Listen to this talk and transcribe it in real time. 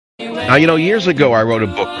Now, years ago I wrote a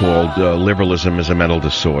book called Liberalism is a Mental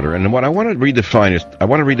Disorder, and what I want to redefine is, I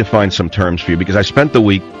want to redefine some terms for you, because I spent the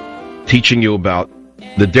week teaching you about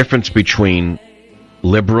the difference between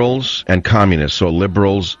liberals and communists, or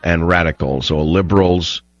liberals and radicals, or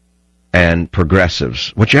liberals and progressives.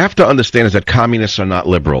 What you have to understand is that communists are not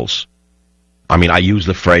liberals. I mean, I use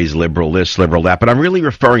the phrase liberal this, liberal that, but I'm really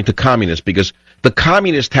referring to communists because the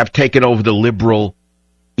communists have taken over the liberal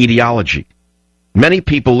ideology. Many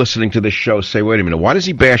people listening to this show say, wait a minute, why does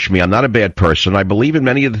he bash me? I'm not a bad person. I believe in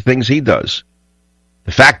many of the things he does.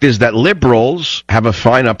 The fact is that liberals have a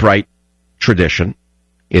fine, upright tradition.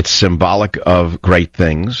 It's symbolic of great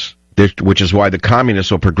things, which is why the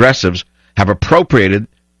communists or progressives have appropriated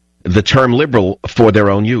the term liberal for their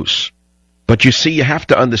own use. But you see, you have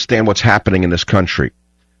to understand what's happening in this country.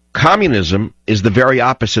 Communism is the very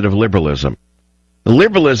opposite of liberalism.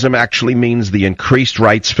 Liberalism actually means the increased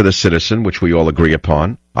rights for the citizen, which we all agree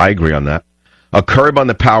upon. I agree on that. A curb on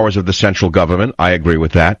the powers of the central government. I agree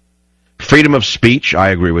with that. Freedom of speech. I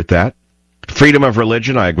agree with that. Freedom of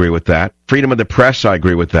religion. I agree with that. Freedom of the press. I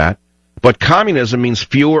agree with that. But communism means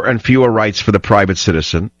fewer and fewer rights for the private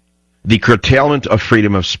citizen, the curtailment of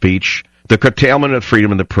freedom of speech, the curtailment of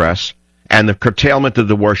freedom of the press, and the curtailment of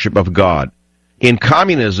the worship of God. In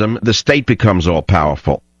communism, the state becomes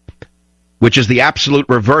all-powerful, which is the absolute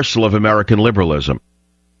reversal of American liberalism.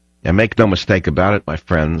 And make no mistake about it, my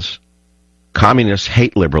friends, communists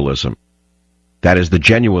hate liberalism. That is the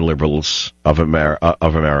genuine liberals of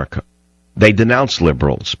America. They denounce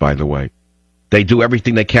liberals, by the way. They do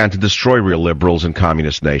everything they can to destroy real liberals in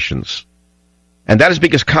communist nations. And that is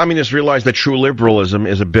because communists realize that true liberalism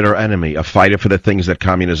is a bitter enemy, a fighter for the things that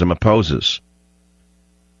communism opposes.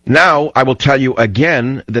 Now, I will tell you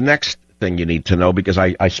again the next thing you need to know, because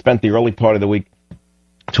I spent the early part of the week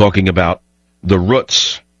talking about the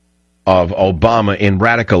roots of Obama in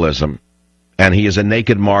radicalism, and he is a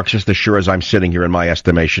naked Marxist as sure as I'm sitting here. In my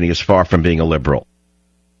estimation, he is far from being a liberal.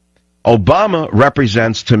 Obama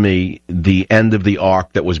represents to me the end of the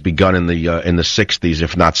arc that was begun in the 60s,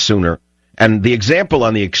 if not sooner. And the example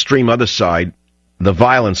on the extreme other side, the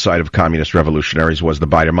violent side of communist revolutionaries, was the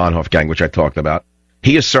Baader-Meinhof gang, which I talked about.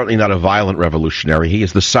 He is certainly not a violent revolutionary. He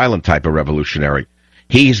is the silent type of revolutionary.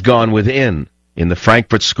 He's gone within. In the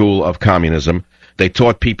Frankfurt school of communism, they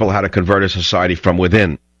taught people how to convert a society from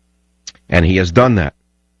within. And he has done that.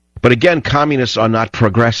 But again, communists are not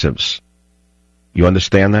progressives. You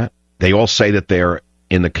understand that? They all say that they're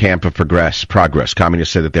in the camp of progress.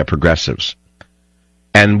 Communists say that they're progressives.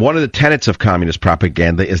 And one of the tenets of communist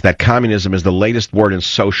propaganda is that communism is the latest word in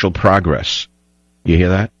social progress. You hear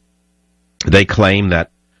that? They claim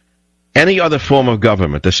that any other form of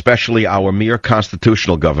government, especially our mere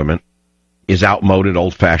constitutional government, is outmoded,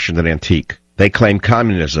 old-fashioned, and antique. They claim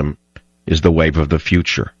communism is the wave of the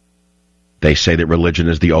future. They say that religion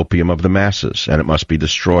is the opium of the masses, and it must be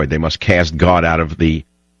destroyed. They must cast God out of the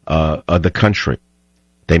country.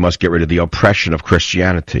 They must get rid of the oppression of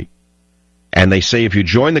Christianity. And they say if you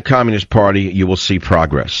join the Communist Party, you will see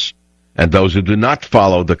progress. And those who do not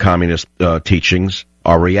follow the communist teachings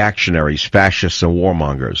are reactionaries, fascists, and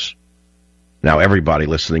warmongers. Now, everybody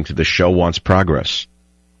listening to this show wants progress.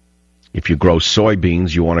 If you grow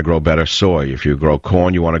soybeans, you want to grow better soy. If you grow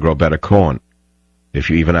corn, you want to grow better corn. If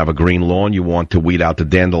you even have a green lawn, you want to weed out the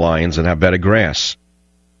dandelions and have better grass.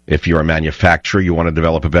 If you're a manufacturer, you want to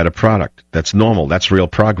develop a better product. That's normal. That's real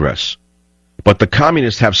progress. But the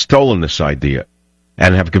communists have stolen this idea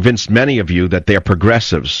and have convinced many of you that they're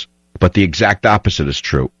progressives, but the exact opposite is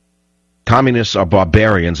true. Communists are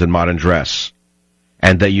barbarians in modern dress,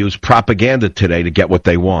 and they use propaganda today to get what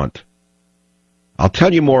they want. I'll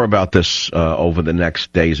tell you more about this over the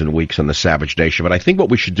next days and weeks on the Savage Nation, but I think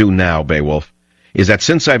what we should do now, Beowulf, is that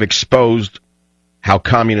since I've exposed how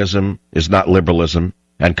communism is not liberalism,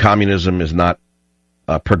 and communism is not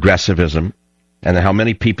progressivism, and how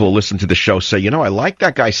many people listen to the show say, I like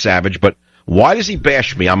that guy Savage, but why does he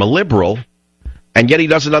bash me? I'm a liberal, and yet he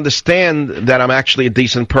doesn't understand that I'm actually a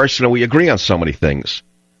decent person and we agree on so many things.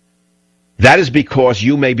 That is because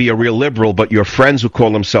you may be a real liberal, but your friends who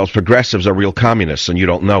call themselves progressives are real communists, and you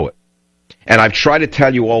don't know it. And I've tried to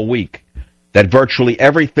tell you all week that virtually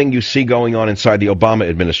everything you see going on inside the Obama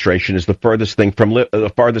administration is the furthest thing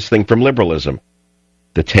from liberalism.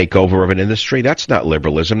 The takeover of an industry, that's not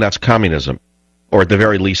liberalism, that's communism, or at the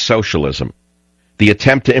very least socialism. The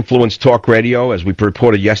attempt to influence talk radio, as we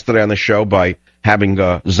reported yesterday on the show, by having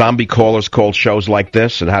zombie callers call shows like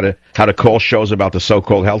this, and how to call shows about the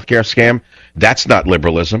so-called healthcare scam, that's not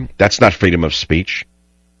liberalism, that's not freedom of speech.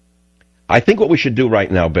 I think what we should do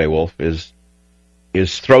right now, Beowulf, is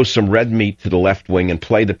is throw some red meat to the left wing and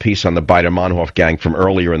play the piece on the Baader-Meinhof gang from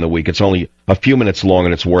earlier in the week. It's only a few minutes long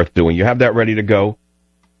and it's worth doing. You have that ready to go?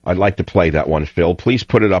 I'd like to play that one, Phil. Please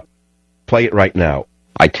put it up. Play it right now.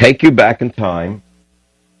 I take you back in time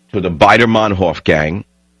to the Baader-Meinhof gang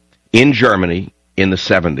in Germany in the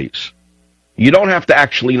 70s. You don't have to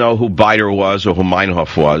actually know who Baader was or who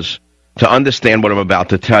Meinhof was to understand what I'm about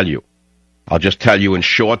to tell you. I'll just tell you in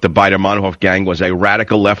short, the Baader-Meinhof gang was a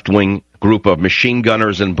radical left-wing group of machine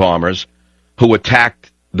gunners and bombers who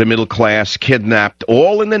attacked the middle class, kidnapped,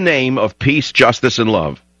 all in the name of peace, justice, and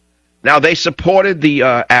love. Now, they supported the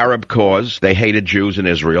Arab cause. They hated Jews in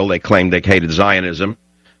Israel. They claimed they hated Zionism,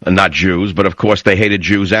 not Jews, but of course they hated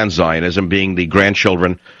Jews and Zionism, being the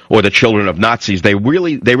grandchildren or the children of Nazis. They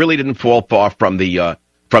really didn't fall far from the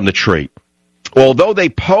tree. Although they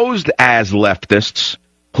posed as leftists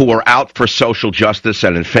who were out for social justice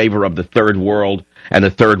and in favor of the Third World and the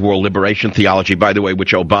Third World liberation theology, by the way,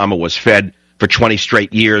 which Obama was fed for 20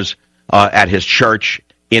 straight years at his church,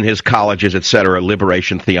 in his colleges, etc.,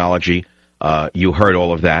 liberation theology. You heard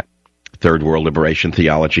all of that, Third World liberation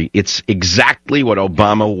theology. It's exactly what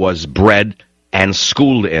Obama was bred and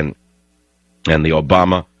schooled in. And the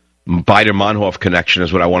Obama-Baader-Meinhof connection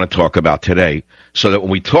is what I want to talk about today. So that when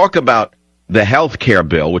we talk about the health care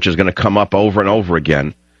bill, which is going to come up over and over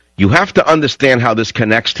again, you have to understand how this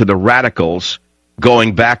connects to the radicals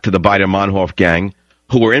going back to the Baader-Meinhof gang,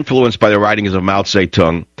 who were influenced by the writings of Mao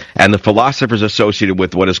Zedong and the philosophers associated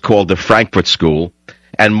with what is called the Frankfurt School,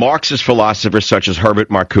 and Marxist philosophers such as Herbert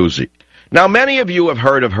Marcuse. Now, many of you have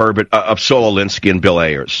heard of Saul Alinsky and Bill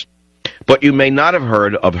Ayers, but you may not have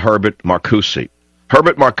heard of Herbert Marcuse.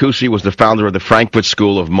 Herbert Marcuse was the founder of the Frankfurt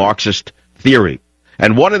School of Marxist theory,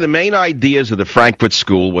 and one of the main ideas of the Frankfurt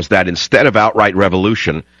School was that instead of outright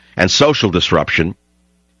revolution and social disruption,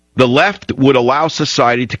 the left would allow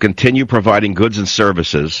society to continue providing goods and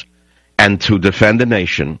services and to defend the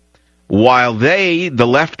nation, while they, the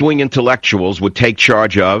left-wing intellectuals, would take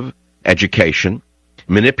charge of education,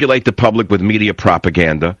 manipulate the public with media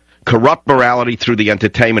propaganda, corrupt morality through the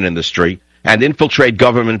entertainment industry, and infiltrate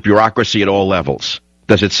government bureaucracy at all levels.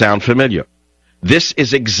 Does it sound familiar? This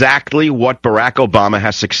is exactly what Barack Obama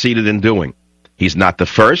has succeeded in doing. He's not the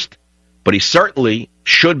first, but he certainly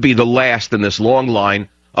should be the last in this long line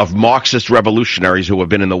of Marxist revolutionaries who have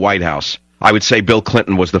been in the White House. I would say Bill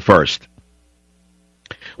Clinton was the first.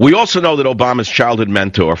 We also know that Obama's childhood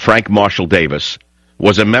mentor, Frank Marshall Davis,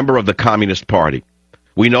 was a member of the Communist Party.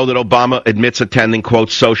 We know that Obama admits attending, quote,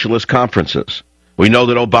 socialist conferences. We know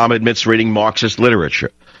that Obama admits reading Marxist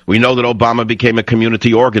literature. We know that Obama became a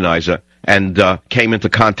community organizer and came into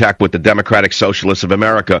contact with the Democratic Socialists of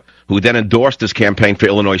America, who then endorsed his campaign for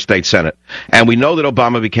Illinois State Senate. And we know that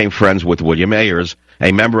Obama became friends with William Ayers,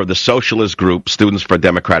 a member of the socialist group, Students for a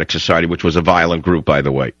Democratic Society, which was a violent group, by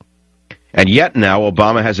the way. And yet now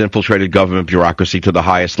Obama has infiltrated government bureaucracy to the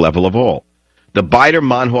highest level of all. The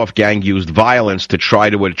Baader-Meinhof gang used violence to try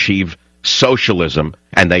to achieve socialism,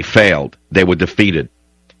 and they failed. They were defeated.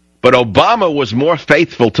 But Obama was more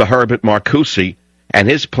faithful to Herbert Marcuse and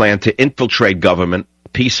his plan to infiltrate government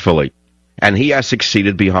peacefully. And he has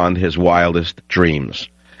succeeded beyond his wildest dreams.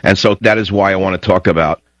 And so that is why I want to talk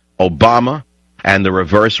about Obama and the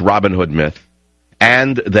reverse Robin Hood myth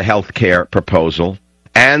and the health care proposal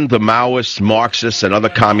and the Maoists, Marxists, and other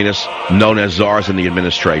communists known as czars in the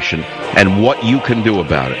administration and what you can do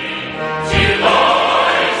about it.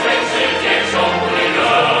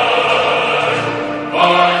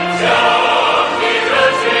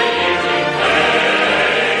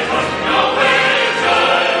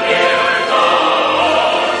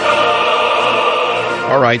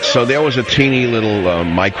 All right, so there was a teeny little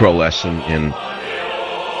micro lesson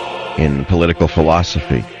in political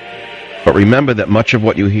philosophy. But remember that much of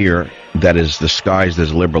what you hear that is disguised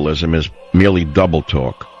as liberalism is merely double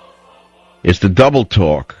talk. It's the double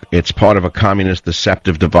talk. It's part of a communist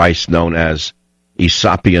deceptive device known as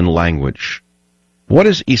Aesopian language. What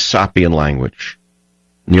is Aesopian language?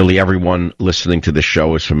 Nearly everyone listening to this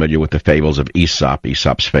show is familiar with the fables of Aesop,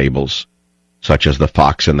 Aesop's fables, such as the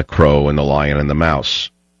fox and the crow and the lion and the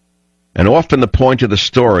mouse. And often the point of the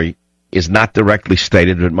story is not directly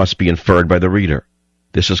stated, but must be inferred by the reader.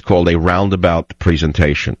 This is called a roundabout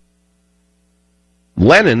presentation.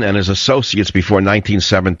 Lenin and his associates before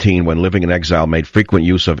 1917, when living in exile, made frequent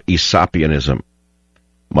use of Aesopianism.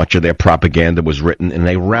 Much of their propaganda was written in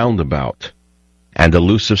a roundabout and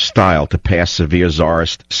elusive style to pass severe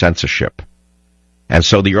czarist censorship. And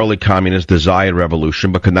so the early communists desired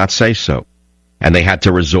revolution but could not say so. And they had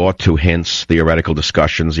to resort to hints, theoretical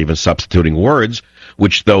discussions, even substituting words,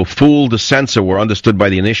 which, though fooled the censor, were understood by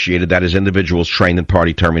the initiated, that is, individuals trained in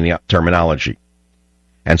party terminology.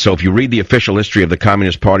 And so if you read the official history of the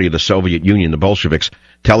Communist Party of the Soviet Union, the Bolsheviks,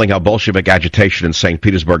 telling how Bolshevik agitation in St.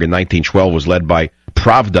 Petersburg in 1912 was led by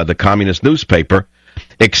Pravda, the communist newspaper,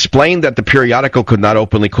 explained that the periodical could not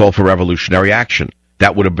openly call for revolutionary action.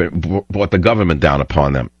 That would have brought the government down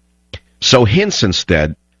upon them. So hints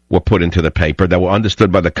instead were put into the paper that were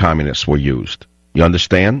understood by the communists were used. You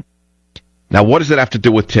understand? Now, what does it have to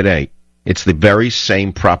do with today? It's the very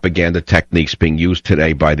same propaganda techniques being used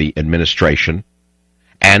today by the administration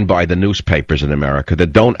and by the newspapers in America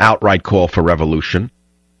that don't outright call for revolution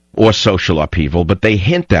or social upheaval, but they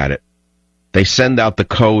hint at it. They send out the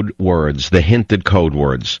code words, the hinted code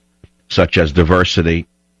words, such as diversity,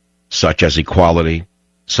 such as equality,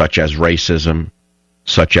 such as racism,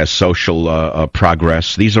 such as social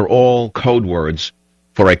progress. These are all code words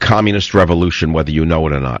for a communist revolution, whether you know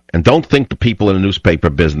it or not. And don't think the people in the newspaper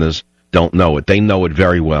business don't know it. They know it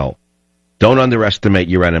very well. Don't underestimate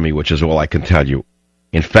your enemy, which is all I can tell you.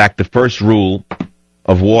 In fact, the first rule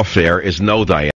of warfare is know thy